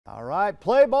All right,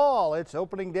 play ball. It's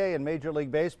opening day in Major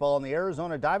League Baseball, and the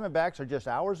Arizona Diamondbacks are just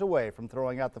hours away from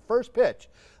throwing out the first pitch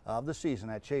of the season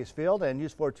at Chase Field. And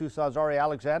News 4 Tucson's Ari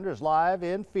Alexander is live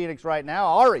in Phoenix right now.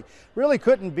 Ari, really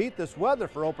couldn't beat this weather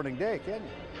for opening day, can you?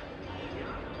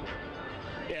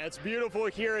 Yeah, it's beautiful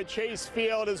here at Chase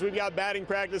Field as we've got batting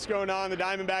practice going on. The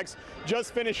Diamondbacks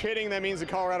just finished hitting. That means the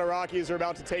Colorado Rockies are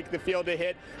about to take the field to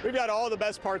hit. We've got all the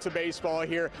best parts of baseball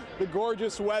here. The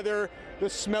gorgeous weather, the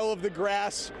smell of the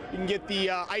grass. You can get the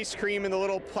ice cream in the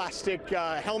little plastic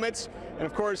helmets. And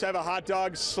of course, have a hot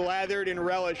dog slathered in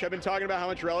relish. I've been talking about how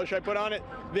much relish I put on it.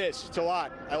 It's a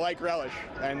lot. I like relish.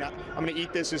 And I'm going to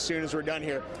eat this as soon as we're done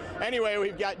here. Anyway,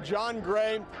 we've got Jon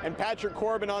Gray and Patrick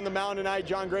Corbin on the mound tonight.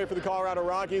 Jon Gray for the Colorado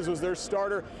Rockies was their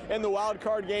starter in the wild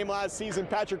card game last season.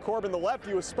 Patrick Corbin, the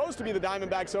lefty, was supposed to be the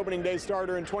Diamondbacks opening day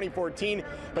starter in 2014,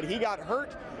 but he got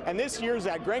hurt. And this year,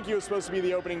 Zach Greinke was supposed to be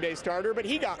the opening day starter, but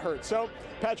he got hurt. So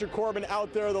Patrick Corbin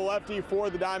out there, the lefty for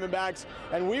the Diamondbacks.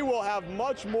 And we will have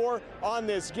much more on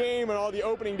this game and all the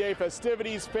opening day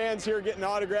festivities. Fans here getting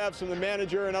autographs from the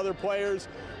manager and other players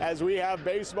as we have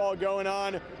baseball going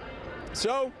on.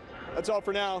 So that's all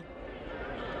for now.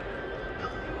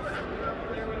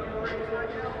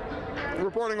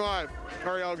 Reporting live,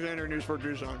 Ari Alexander, News 4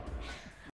 Tucson.